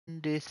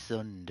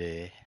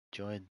Sunday.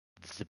 Join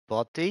the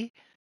party.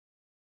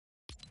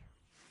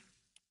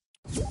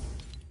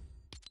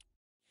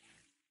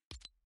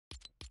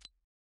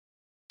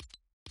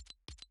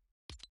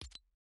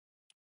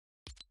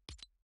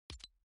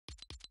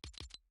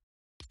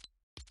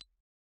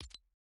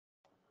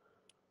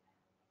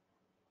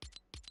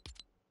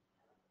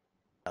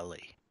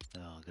 Ellie.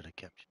 Oh, I'm gonna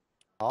capture.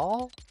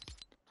 Oh.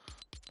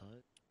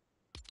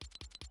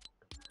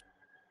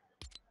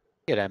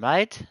 G'day,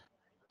 mate.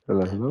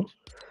 Hello, hello.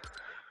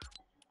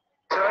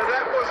 So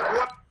that was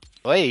what.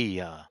 Oi.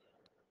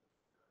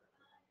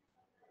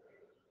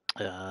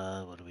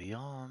 What are we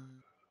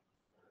on?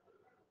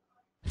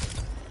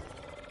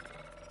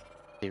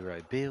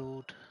 0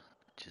 build.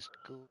 Just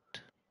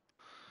good.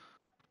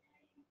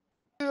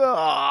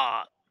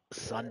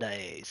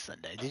 Sunday.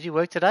 Did you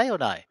work today or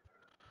no?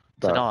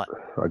 Tonight.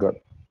 I got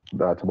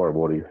tomorrow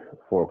morning,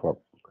 4 o'clock.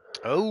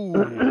 Oh.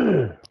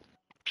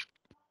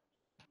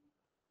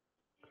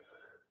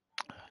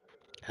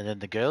 And then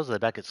the girls, are they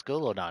back at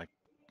school or no?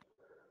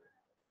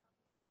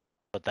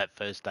 Got that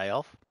first day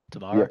off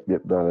tomorrow?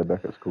 Yep, no, they're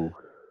back at school.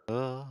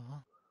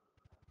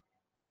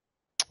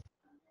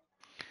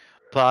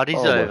 Party's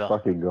over. Oh my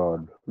fucking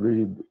god.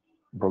 Read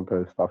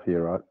Broncos stuff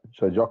here, right?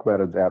 So Jock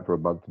Madden's out for a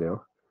month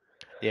now.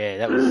 Yeah,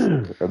 that was...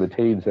 And the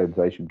teen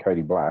sensation,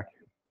 Cody Black.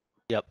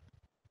 Yep.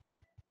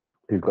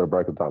 He's got a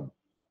broken thumb.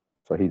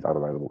 So he's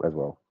unavailable as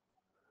well.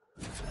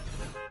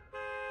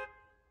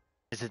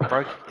 Is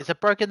it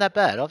broken that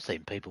bad? I've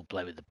seen people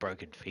play with a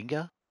broken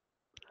finger.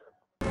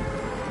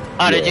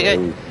 Oh, Yeah,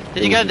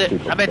 did you go?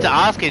 I meant to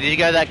ask you. Did you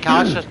go to that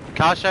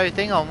car show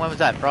thing on when was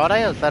that?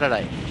 Friday or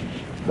Saturday?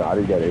 No, I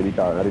didn't go to any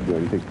car. I didn't do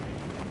anything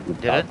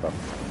with car stuff.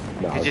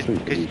 No,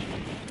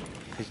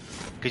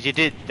 because you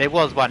did. There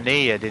was one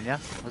near you, didn't you?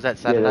 Was that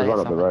Saturday? Yeah, there was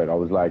one on the road. I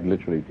was like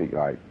literally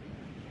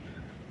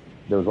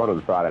there was one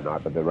on Friday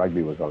night, but the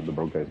rugby was on the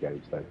Broncos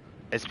game, so.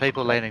 There's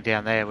people leaning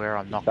down there where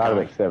I'm not started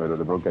going. at 7 and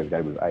the Broncos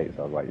game was 8,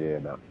 so I was like, yeah,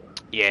 no.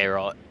 Yeah,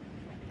 right.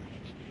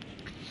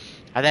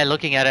 And then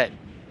looking at it,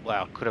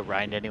 well, could have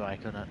rained anyway,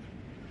 couldn't it?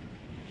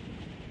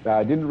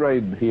 It didn't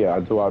rain here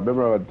until I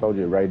remember I told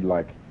you it rained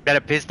like... Got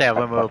it pissed out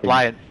when we were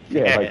playing.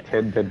 Yeah, like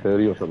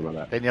 10:30 or something like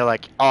that. Then you're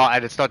like, oh,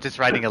 and it's not just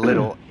raining a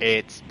little,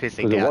 it's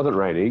pissing Because out. it wasn't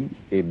raining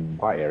in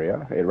my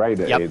area, it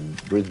rained in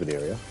Brisbane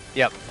area.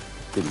 Yep.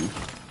 City.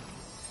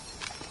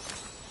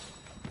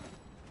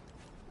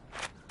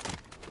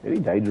 Any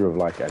danger of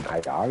like an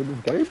AR in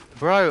this game?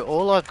 Bro,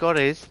 all I've got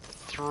is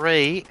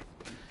 3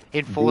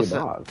 enforcer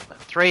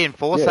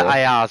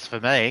ARs for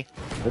me.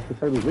 That's the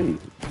same as me.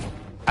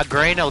 A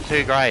green or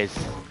 2 greys.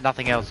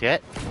 Nothing else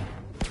yet.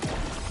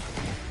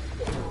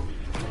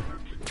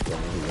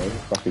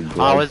 Fucking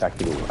grey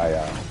tactical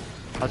AR.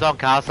 I was on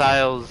car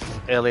sales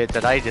earlier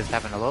today just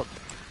having a look.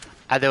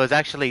 And there was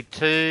actually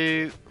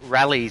 2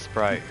 rallies,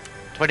 bro.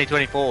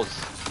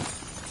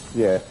 2024s.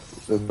 Yeah,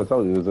 I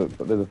told you,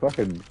 there's a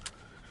fucking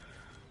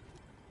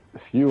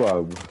few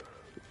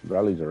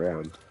rallies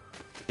around.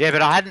 Yeah,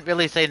 but I hadn't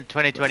really seen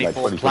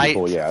 2024 like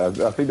plates. Yeah,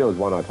 I think there was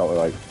one I told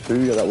like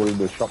 2 that were in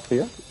the shop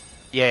here.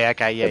 Yeah,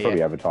 okay, yeah, They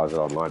probably advertise it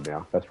online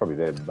now. That's probably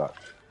them, but...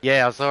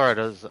 Yeah, I saw it.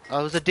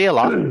 I was a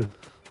dealer,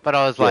 but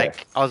I was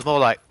like, I was more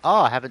like,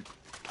 oh,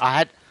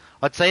 I'd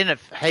seen a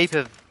heap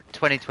of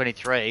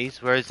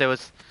 2023s, whereas there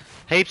was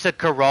heaps of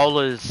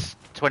Corollas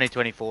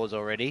 2024s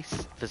already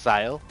for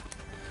sale.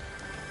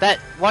 That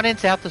one in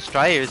South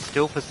Australia is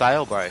still for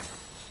sale, bro.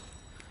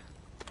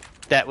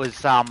 That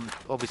was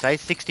what we say,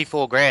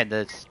 64 grand.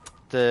 That's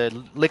the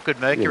liquid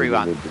mercury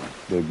one.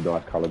 The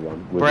nice coloured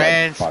one.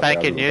 Brand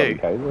spanking new.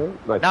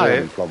 No,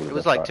 it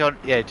was like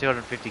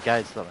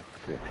 250k something.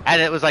 Yeah. And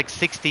it was like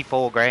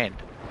 64 grand.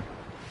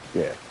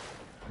 Yeah.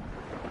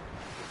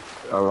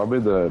 I'm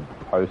in the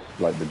post,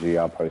 like the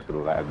GR post and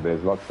all that, and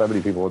there's so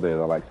many people on there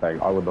that are like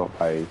saying, I would not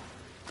pay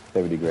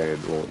 70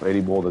 grand or any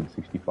more than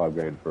 65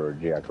 grand for a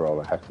GR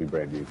Corolla. It has to be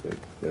brand new.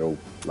 They're all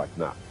like,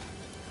 nah.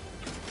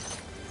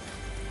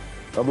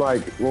 I'm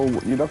like, well,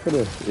 you're not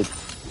gonna,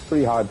 it's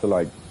pretty hard to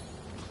like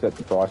set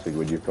the pricing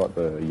when you've got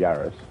the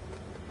Yaris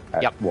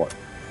at what,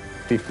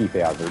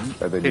 50,000,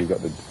 and then you've got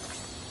the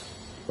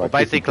like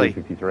basically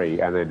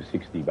 53, and then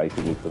 60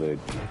 basically for the.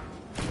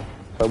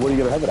 So what are you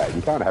gonna have it at?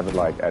 You can't have it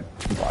like at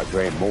 $5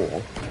 grand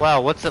more.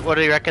 Well, what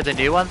do you reckon the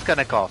new one's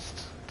gonna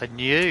cost? The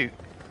new.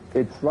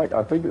 It's like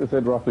I think it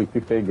said roughly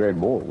 15 grand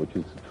more, which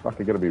is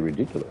fucking gonna be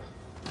ridiculous.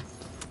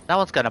 No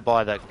one's gonna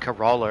buy the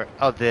Corolla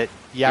of the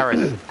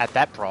Yaris at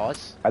that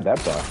price. At that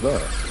price, no.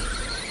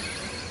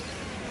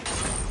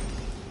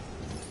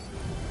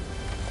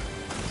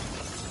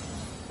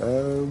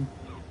 Do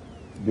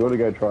you want to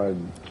go try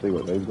and see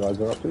what these guys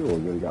are up to, or are you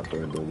going to go up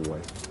there and normal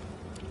way?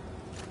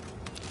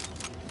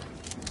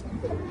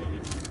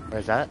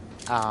 Where's that?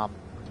 I'll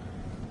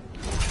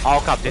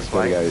come this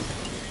way.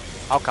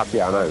 I'll come this way.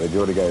 Yeah, I know, but do you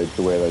want to go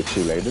to where those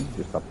 2 landed,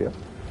 just up here?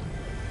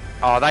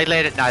 Oh, they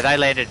landed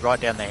right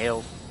down the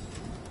hill.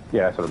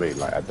 Yeah, that's what I mean,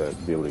 like at the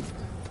building.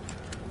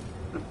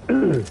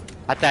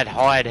 At that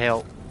hired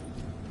hill.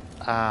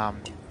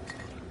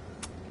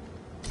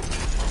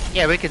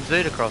 Yeah, we can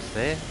zoot across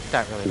there.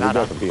 Don't really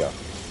matter. From here.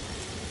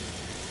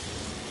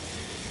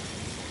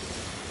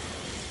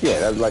 Yeah,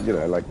 that's like, you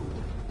know, like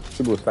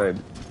people were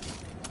saying,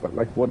 but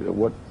like what's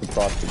the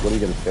price? What are you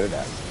going to set it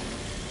at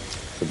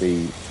to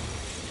be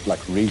like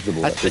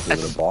reasonable that people are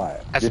going to buy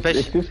it?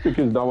 It's just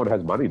because no one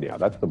has money now.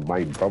 That's the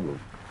main problem.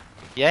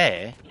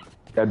 Yeah.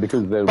 And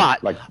because they're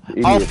like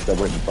idiots that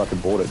went and fucking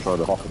bought it trying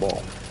to hock them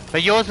off.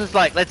 But yours was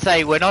like, let's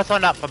say when I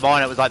signed up for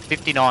mine, it was like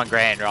 59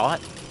 grand, right?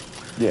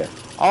 Yeah.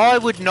 I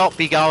would not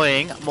be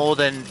going more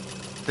than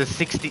the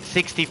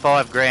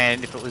 65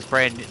 grand if it was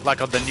brand,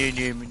 like on the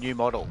new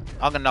model.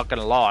 I'm not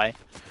gonna lie.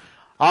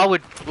 I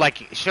would,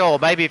 like, sure,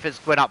 maybe if it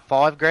went up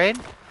 5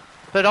 grand,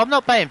 but I'm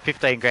not paying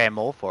 15 grand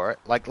more for it.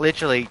 Like,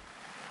 literally,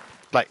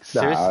 like,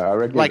 seriously. I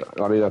reckon,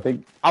 like, I mean, I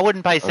think... I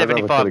wouldn't pay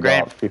 75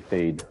 grand. Go up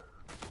 15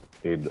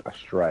 in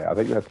Australia. I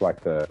think that's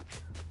like the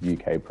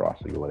UK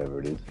pricing or whatever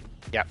it is.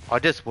 Yeah, I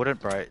just wouldn't,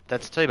 bro.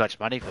 That's too much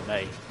money for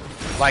me.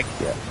 Like...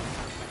 Yeah.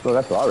 Well,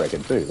 that's what I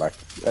reckon too. Like,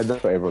 and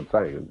that's what everyone's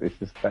saying. It's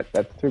just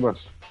that's too much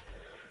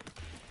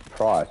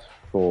price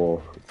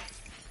for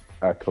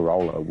a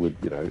Corolla with,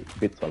 you know,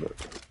 bits on it.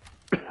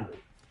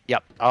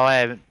 Yep,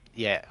 I'm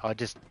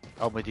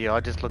with you. I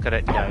just look at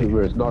it, you know.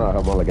 Where it's not a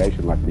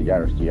homologation like the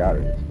Yaris GR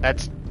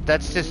is.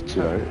 That's just,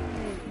 you know,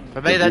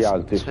 for me, the that's GR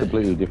is just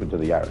completely different to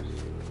the Yaris.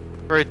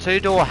 For a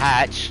 2-door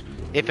hatch,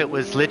 if it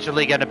was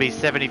literally going to be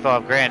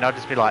 75 grand, I'd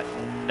just be like,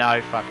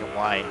 no fucking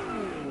way.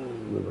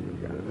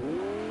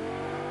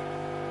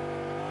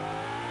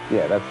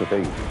 Yeah, that's the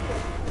thing.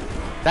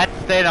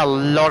 That's then a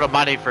lot of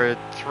money for a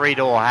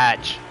 3-door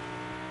hatch.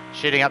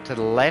 Shooting up to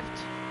the left.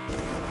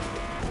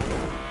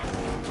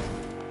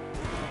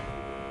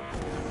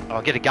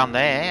 I'll get a gun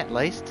there, at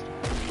least.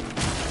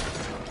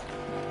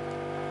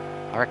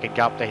 I reckon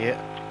go up to here.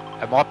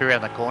 It might be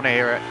around the corner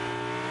here.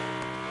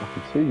 I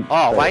can see.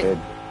 Oh, wait.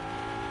 Ahead.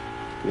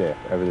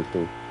 Yeah, over this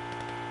hill.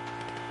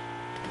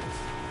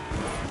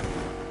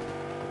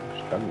 I'm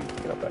struggling to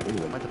get up that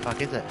hill. Where the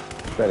fuck is it?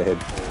 Straight ahead.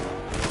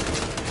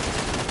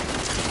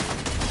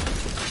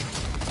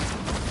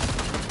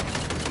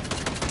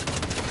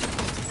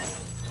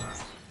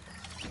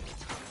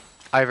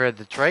 Over at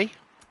the tree.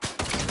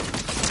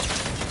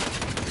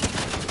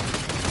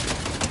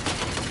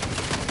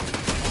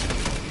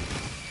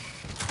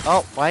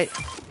 Oh, wait.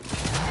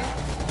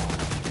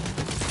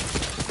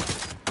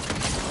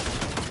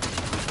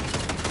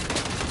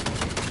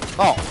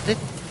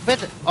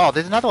 Oh,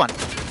 there's another one.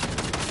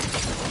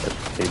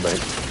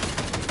 Teammate.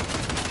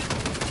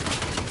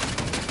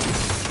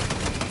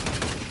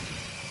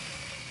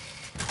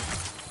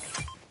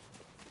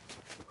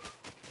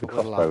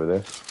 Crossed over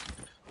there.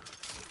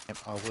 Yep,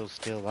 I will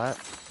steal that.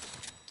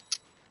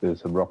 There's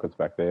some rockets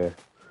back there.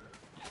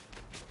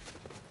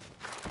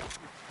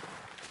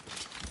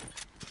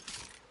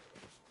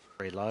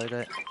 Reload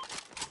it.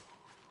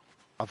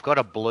 I've got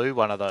a blue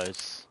one of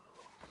those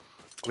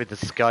with the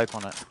scope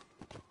on it.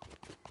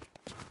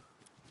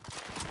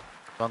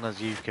 As long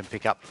as you can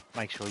pick up,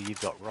 make sure you've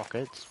got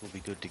rockets, we'll be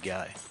good to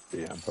go.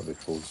 Yeah, I'm probably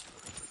full.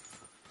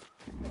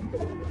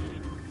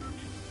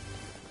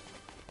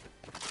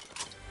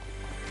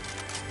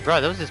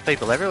 Bro, there was just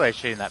people everywhere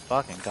shooting that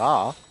fucking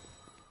car.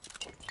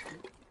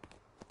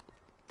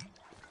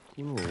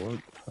 Oh,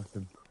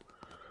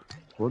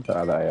 what the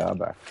other AR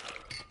back?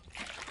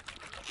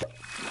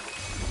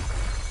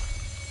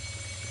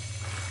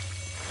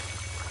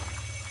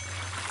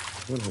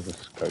 I don't have a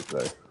scope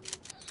though.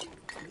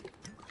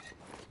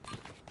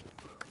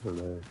 I don't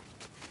know.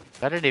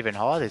 They didn't even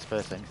hire this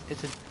person.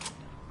 It's a...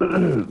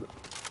 I'm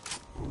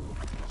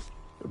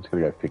just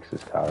gonna go fix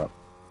this car up.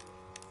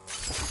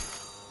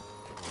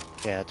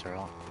 Yeah, that's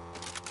alright.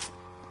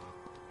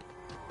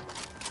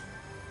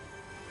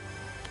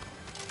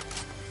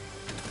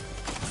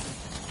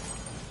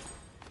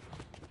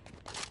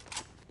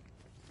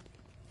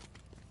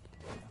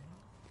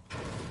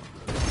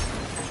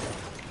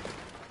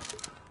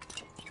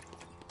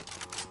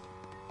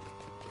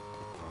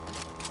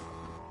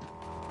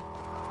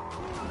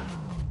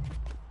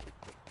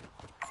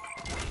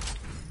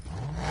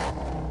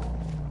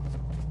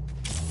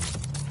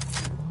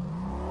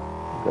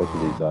 Go to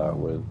these,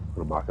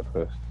 we'll mark it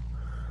first.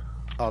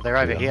 Oh, they're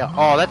over here.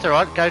 Oh, that's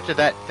alright. Go to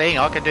that thing.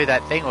 I can do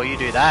that thing, or you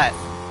do that.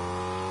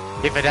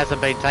 If it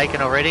hasn't been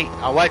taken already.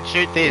 I won't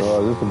shoot this.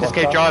 Just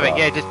keep driving.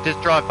 Yeah,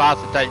 just drive fast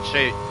and don't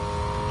shoot.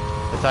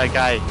 It's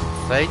okay.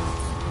 See?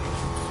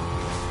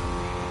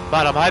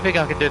 But I'm hoping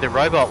I can do the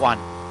robot one.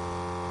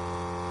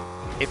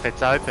 If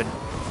it's open.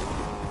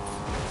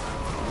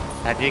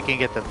 And you can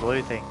get the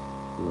blue thing.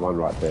 There's one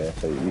right there,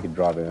 so you can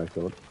drive in and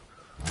kill it.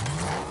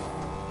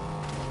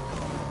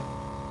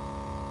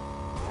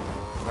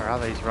 Where are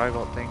these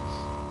robot things?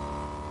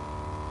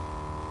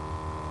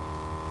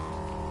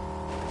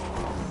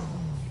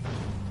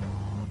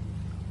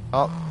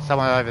 Oh,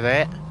 someone over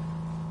there.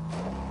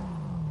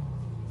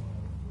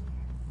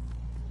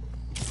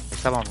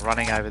 There's someone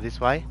running over this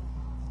way.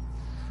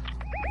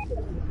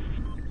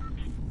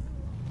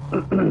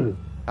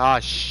 Oh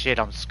shit,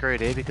 I'm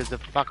screwed here because the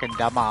fucking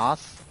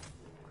dumbass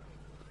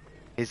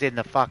is in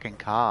the fucking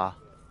car.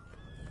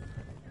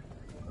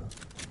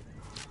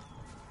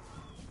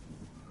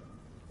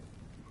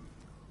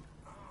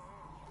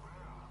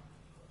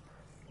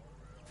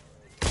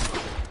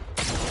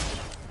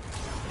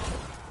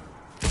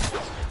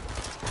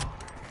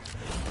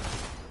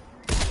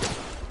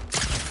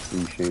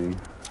 shooting.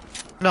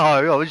 No,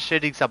 I was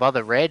shooting some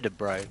other random,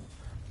 bro.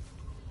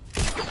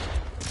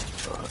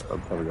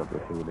 I'm probably up the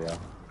hill now.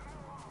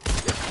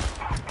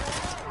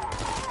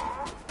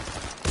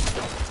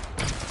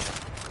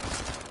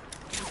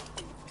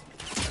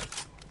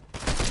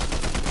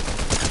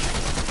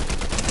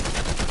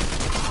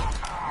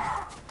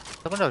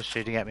 Someone else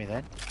shooting at me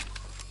then.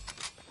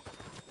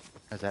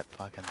 How's that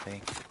fucking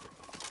thing?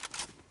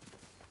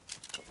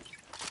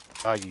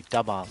 Oh, you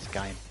dumbass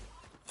game.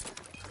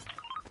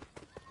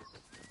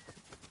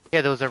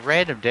 Yeah, there was a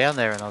random down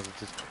there and I was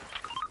just...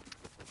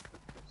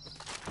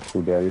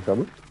 Pull down your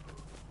someone?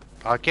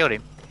 I killed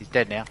him. He's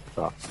dead now.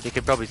 Oh. You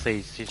can probably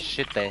see his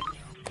shit there.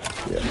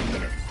 Yeah.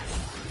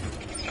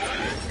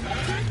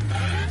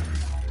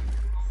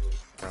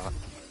 Right.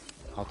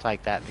 I'll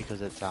take that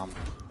because it's,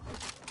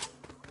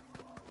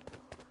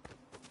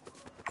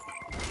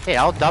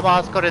 Yeah, old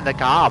dumbass got in the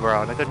car,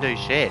 bro, and I couldn't do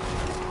shit.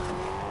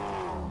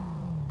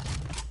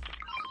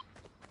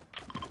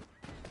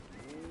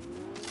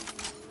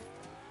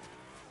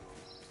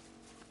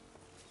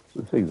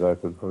 The thing's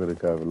open. I'm gonna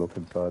go have a look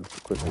inside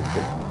quickly. Get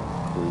some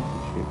food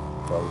and shit.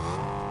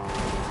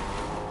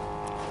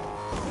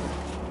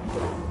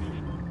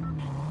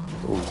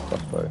 Oh,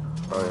 crossbow.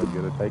 I am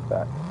gonna take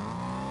that.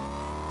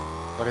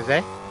 What is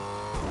that?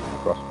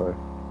 Crossbow.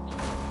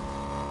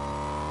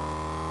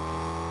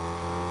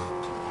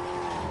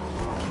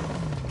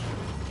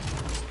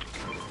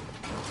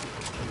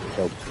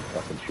 Helps with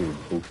fucking shooting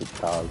bullshit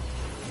cars.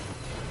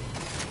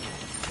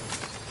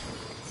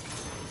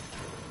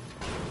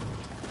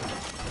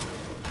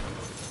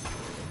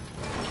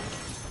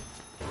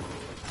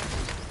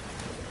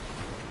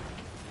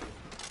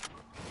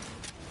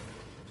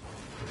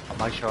 I'll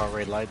make sure I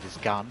reload this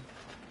gun.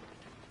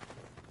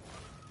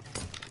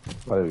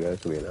 Oh, there we go.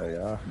 This will be an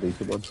AR.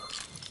 Decent one.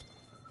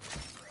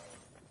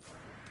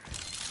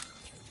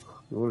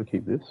 I want to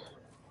keep this.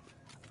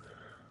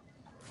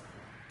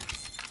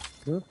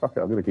 Yeah, fuck it.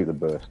 I'm going to keep the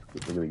burst.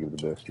 I'm going to give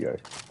the burst a go.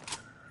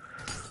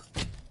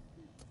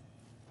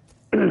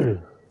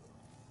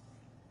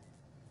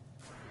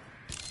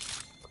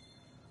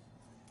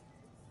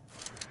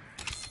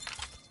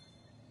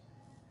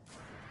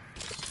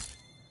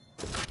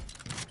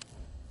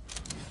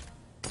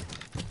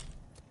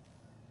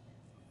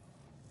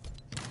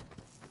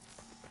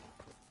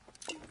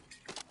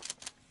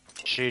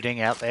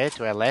 Shooting out there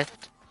to our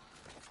left.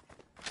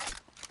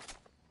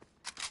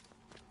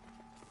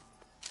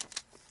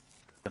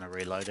 Gonna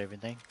reload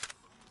everything.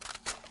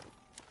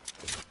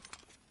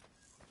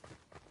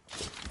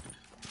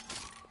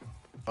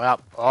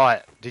 Well,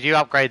 alright. Did you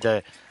upgrade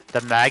the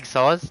mag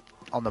size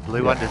on the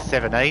blue one to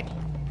 17?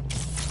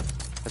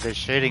 Because there's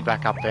shooting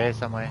back up there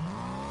somewhere.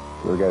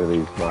 We'll go to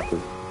these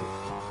markers.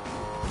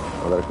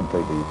 I've got to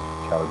complete these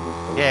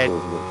challenges. Yeah,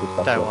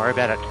 don't worry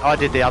about it. I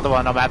did the other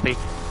one, I'm happy.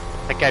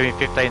 That gave me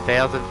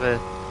 15,000 for...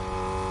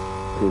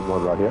 Here's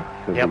one right here.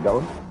 Should we keep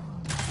going?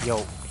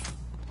 Yo.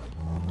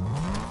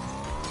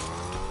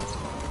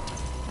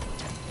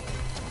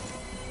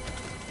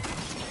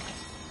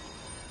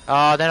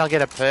 Oh, then I'll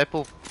get a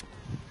purple.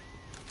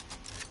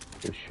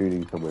 They're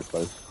shooting somewhere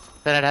close.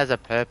 Then it has a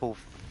purple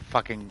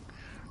fucking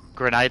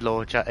grenade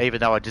launcher, even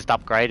though I just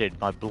upgraded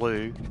my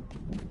blue.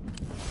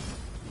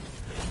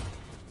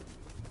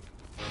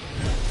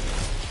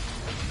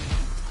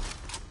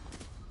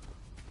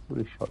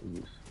 What shot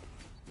is this?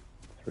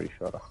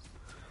 3-shotter.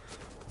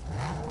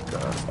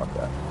 Nah, fuck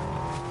that.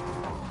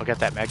 I'll get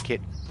that med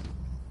kit.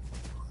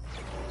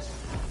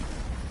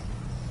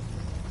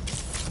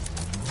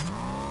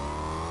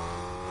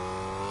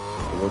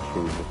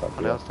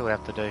 What else do we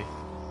have to do?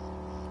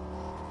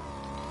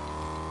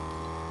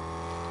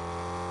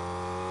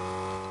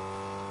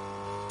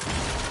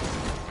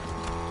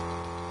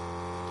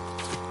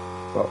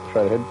 Oh,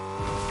 straight ahead.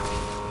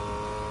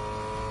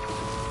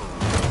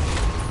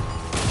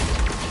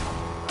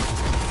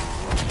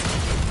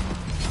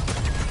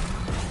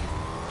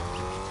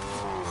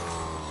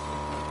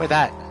 Where's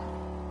that?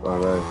 Oh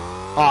no.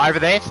 Oh, over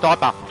there,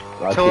 sniper.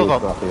 Two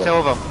of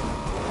them.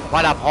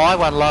 One up high,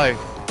 one low.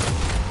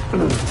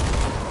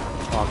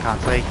 Oh, I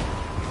can't see.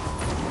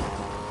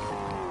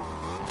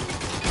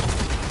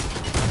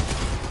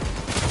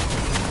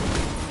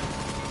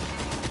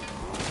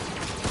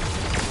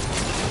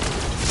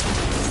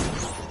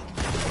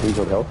 He's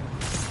on health.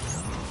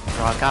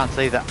 Oh, I can't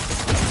see that.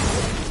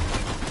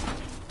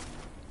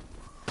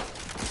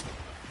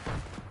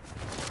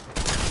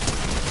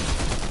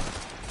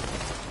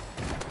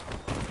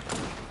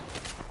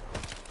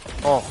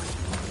 Oh.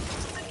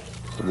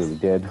 I'm nearly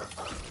dead.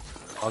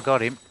 I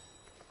got him.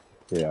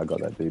 Yeah, I got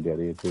that dude down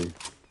here too.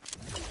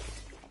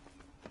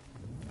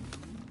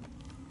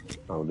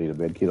 I'll need a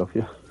med kit off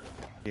you.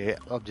 Yeah,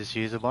 I'll just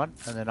use one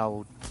and then I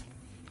will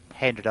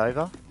hand it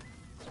over.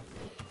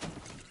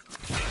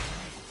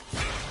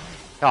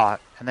 Oh,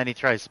 and then he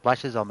throws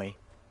splashes on me.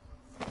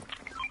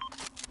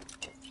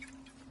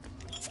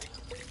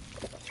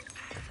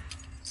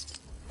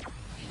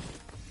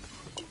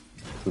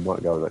 We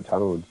might go in that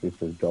tunnel and see if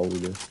there's gold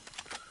in there.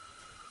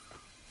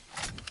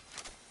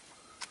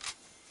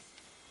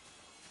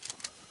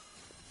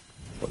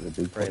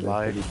 a big pot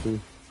Reload. there, too.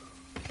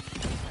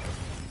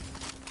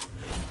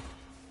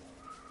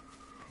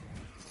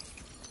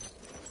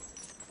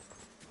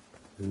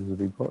 There's a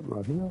big pot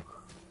right here.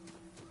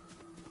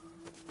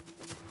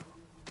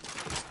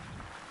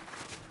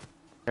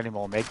 Any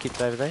more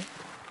medkits over there?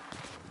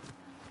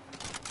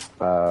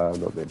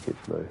 Not med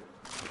kits, no.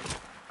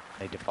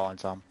 Need to find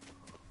some.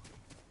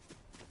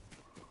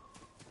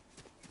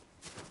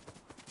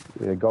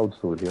 Yeah, gold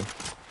stored here.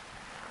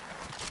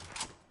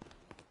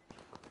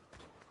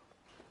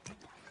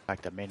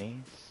 Like the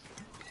minis.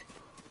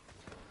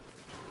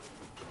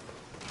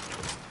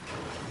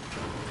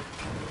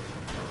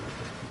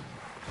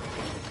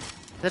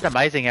 Isn't it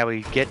amazing how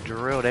we get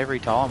drilled every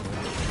time?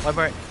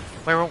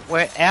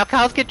 When our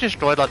cars get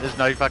destroyed like there's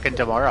no fucking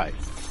tomorrow.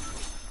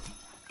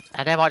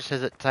 And how much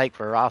does it take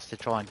for us to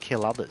try and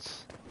kill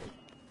others?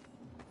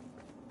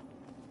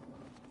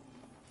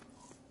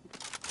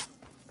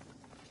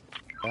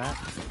 That?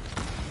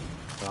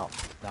 Oh,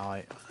 no.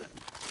 I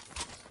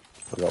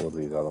got one of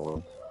these other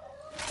ones.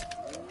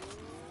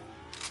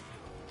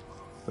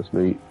 That's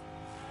me.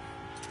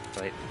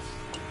 Wait.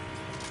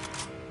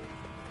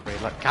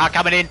 Reload. Car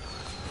coming in!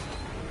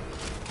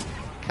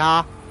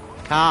 Car!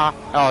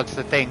 Oh, it's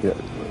the thing. Yeah,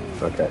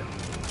 okay.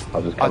 I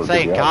was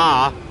saying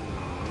car,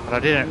 but I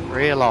didn't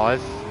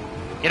realise.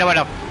 You know when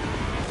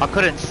I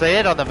couldn't see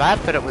it on the map,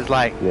 but it was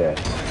like yeah,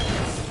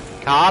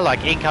 car,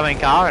 like incoming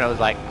car, and it was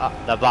like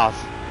the bus.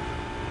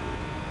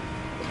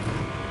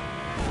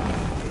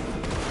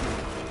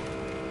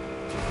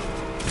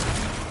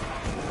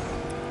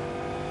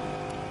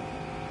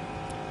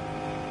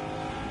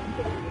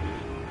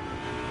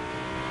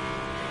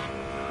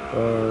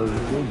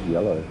 where's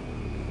yellow?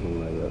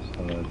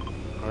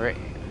 We're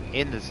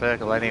in the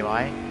circle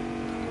anyway.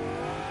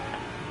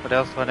 What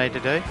else do I need to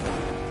do?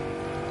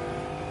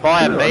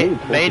 Buy a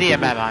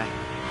medium ammo.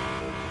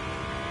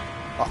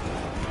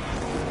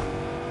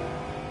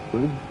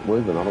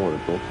 Where's another one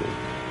to talk to?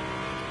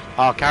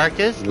 Oh,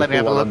 characters? Let me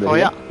have a look for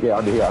you. Yeah,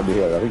 under here. I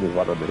think there's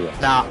one under here.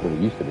 Nah. Well, it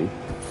used to be.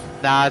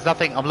 Nah, there's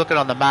nothing. I'm looking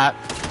on the map.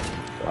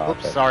 Oh, Oops,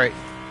 okay. sorry.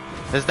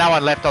 There's no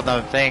one left on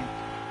the thing.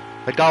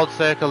 The gold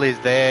circle is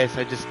there,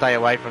 so just stay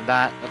away from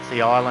that. That's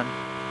the island.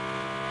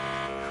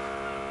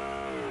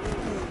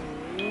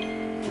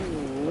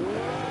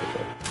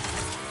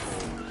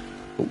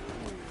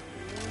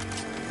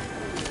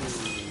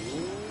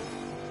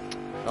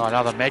 Oh,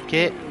 another med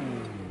kit.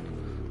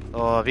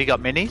 Oh, have you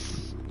got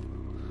minis?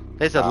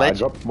 There's a I legend.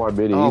 dropped my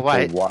mini Oh,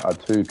 wait. for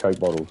 2 Coke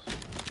bottles.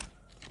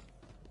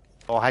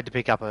 Oh, I had to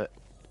pick up a...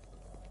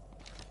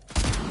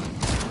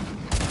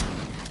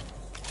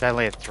 It's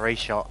only a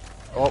 3-shot.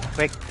 Oh,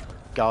 quick.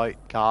 Go,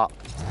 car.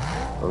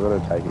 I'm gonna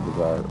take it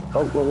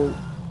because well.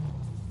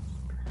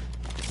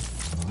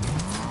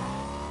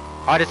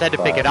 I just had to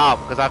pick it up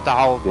because I have to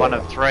hold one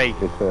of 3.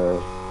 It's a...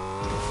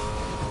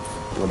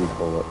 What do you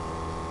call it?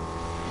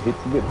 It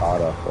hits a bit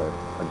harder, so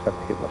I just have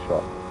to hit my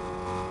shot.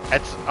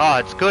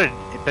 It's good,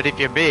 but if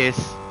you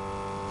miss...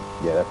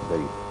 Yeah, that's the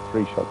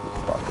 3 shots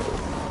is quite good.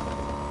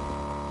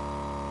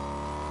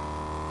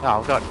 Oh,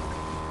 I've got...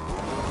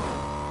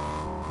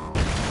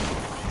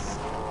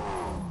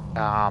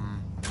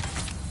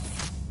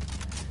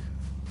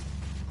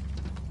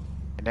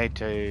 I need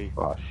to...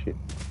 Oh, shit.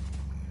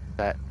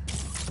 That...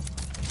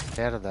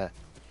 Out of that.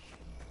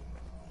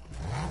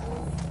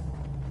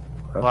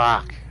 Huh?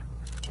 Fuck.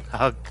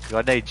 Oh,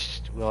 I need...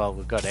 Well,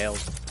 we've got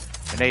L's.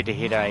 We need to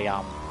hit a,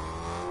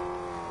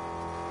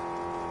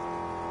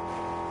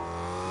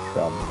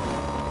 Shrub.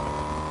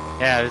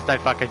 Yeah, there's no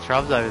fucking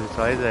shrubs over this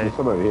way, is there? There's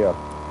some over here.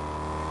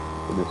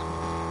 In this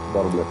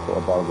bottom left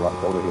or bottom right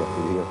corner here.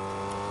 In here.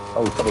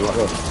 Oh, there's something right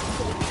there.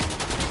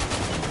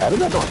 How did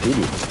that not hit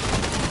him?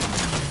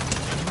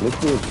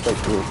 Literally straight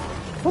through.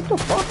 What the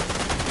fuck?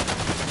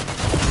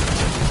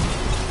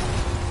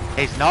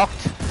 He's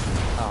knocked.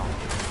 Oh.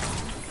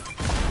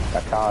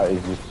 That car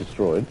is just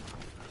destroyed.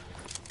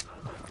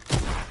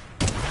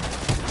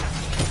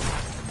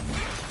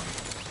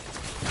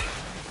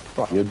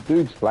 Oh, your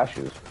dude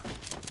splashes.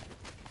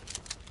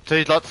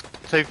 2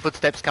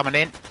 footsteps coming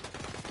in.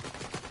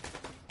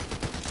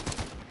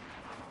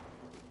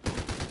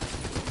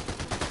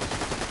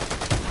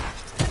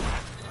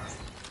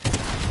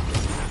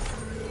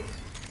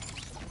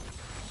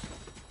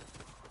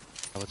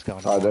 Oh, what's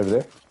going on? Over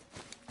there.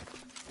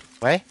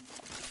 Where?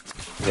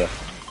 Yeah.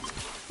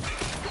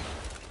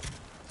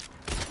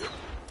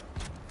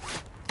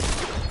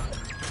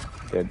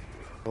 Dead.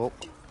 Oh.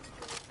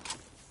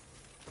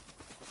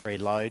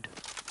 Reload.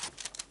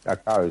 Our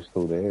car is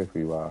still there if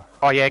you are.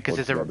 Oh yeah, because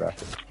there's a...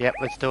 Yep,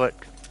 let's do it.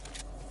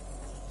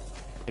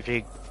 If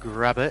you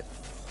grab it.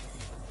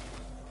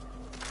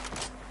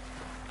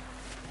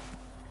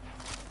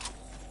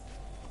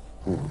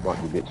 Ooh, might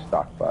be a bit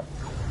stuck, but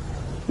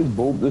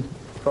this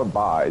front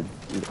bar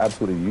is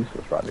absolutely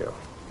useless right now.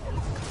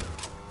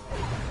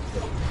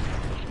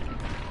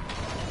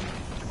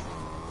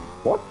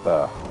 What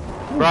the?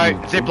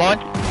 Bro, zip line.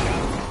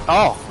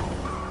 Oh,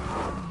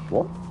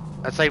 What?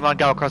 I've seen one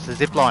go across the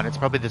zip line. It's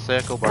probably the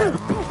circle, bro.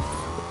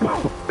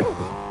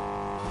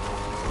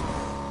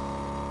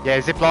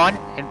 Yeah, zip line.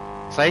 And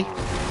See?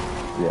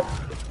 Yeah.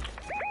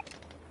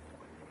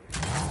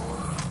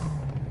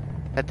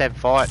 Let them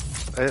fight.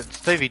 It's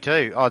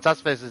 2v2. Oh, it's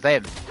us versus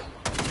them.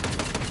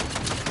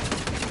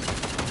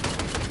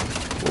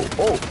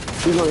 Oh,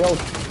 he's on the old.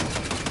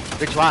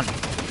 Which one?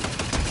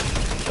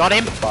 Got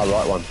him. Far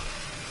right one.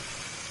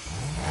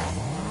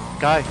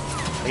 Go.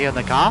 Are you in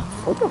the car?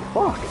 What the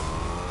fuck?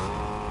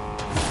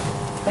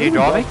 Are you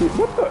driving?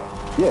 What the?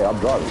 Yeah, I'm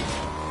driving.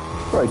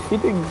 Bro, he's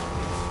hitting.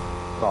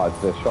 Oh,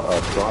 it's a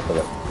shot, sniper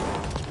that.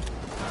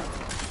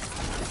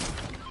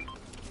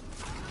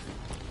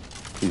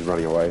 He's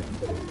running away.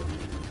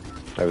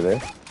 Over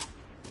there.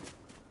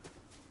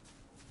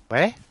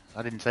 Where?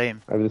 I didn't see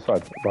him. Over this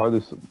side. Behind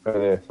this. Over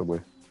there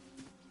somewhere.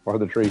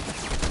 Behind the tree.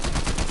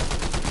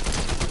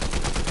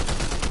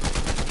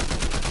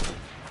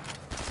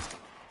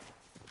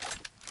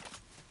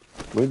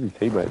 Where's his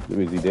teammate?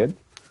 Is he dead?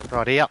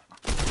 Right here.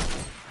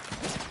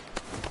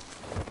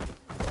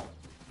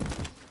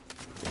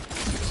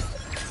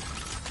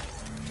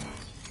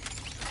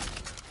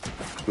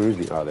 Where is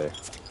he? Oh, there.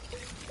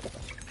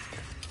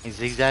 He's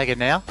zigzagging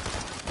now.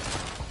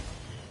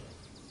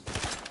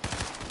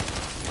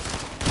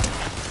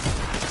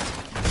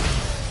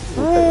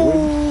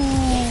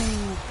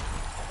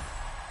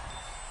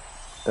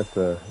 That's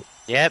a.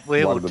 Yep,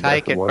 we will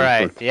take it,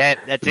 bro. Yep,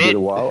 that's it.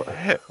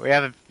 We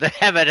have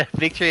a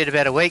victory in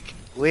about a week.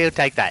 We'll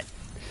take that.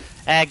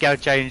 And go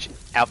change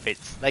outfits.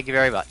 Thank you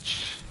very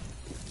much.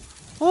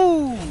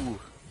 Woo!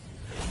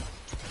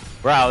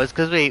 Bro, it's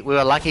because we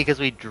were lucky because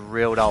we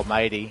drilled old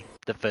matey,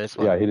 the first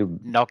one. Yeah, hit him.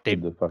 Knocked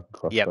him. The fucking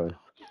crossbow.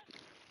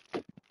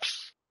 Yep.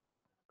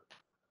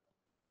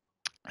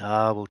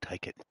 Ah, we'll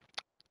take it.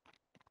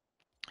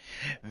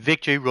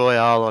 Victory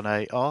Royale on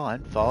a... Oh,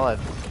 and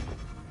 5.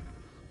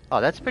 Oh,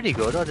 that's pretty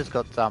good. I just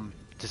got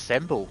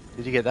disassemble.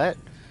 Did you get that?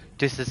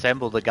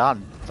 Disassemble the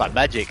gun. It's like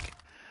magic.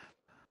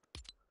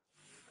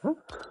 Huh?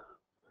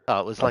 Oh,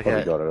 it was I like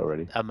probably got it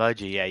already.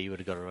 emoji. Yeah, you would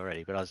have got it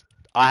already. But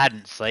I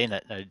hadn't seen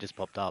it, and it just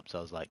popped up. So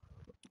I was like,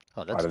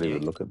 oh, that's I don't new.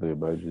 even look at the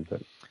emojis.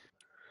 But...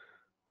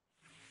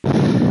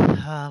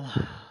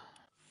 Oh,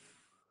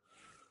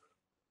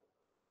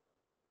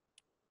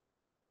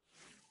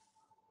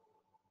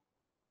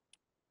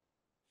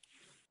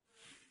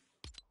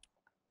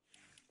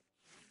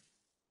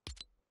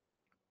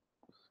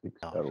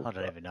 I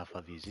don't even know if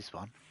I've used this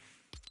one.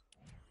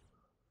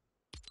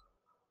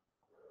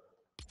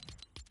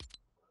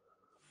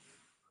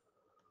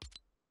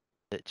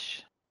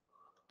 Bitch.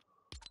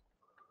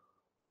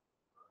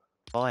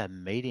 Buy a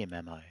medium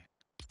ammo.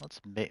 What's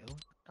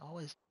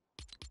always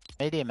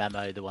medium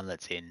ammo? The one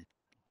that's in.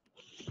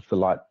 It's the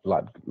light.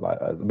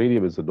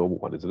 Medium is the normal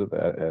one, isn't it?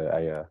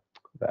 The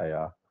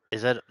AR.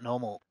 Is it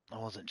normal? I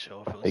wasn't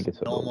sure if it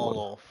was normal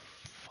or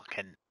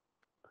fucking.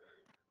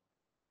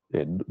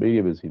 Yeah,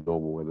 medium is your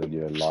normal, and then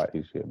your light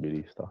is your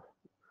mini stuff.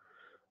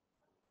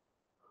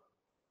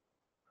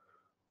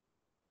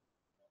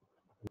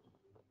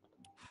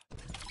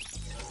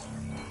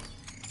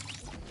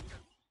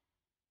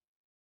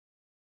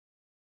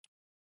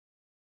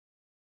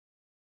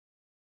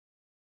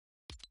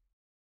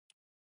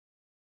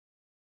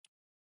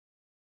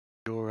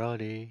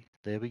 Alrighty,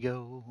 there we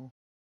go.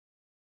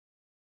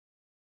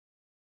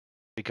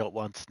 We got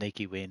one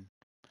sneaky win.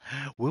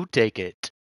 We'll take it.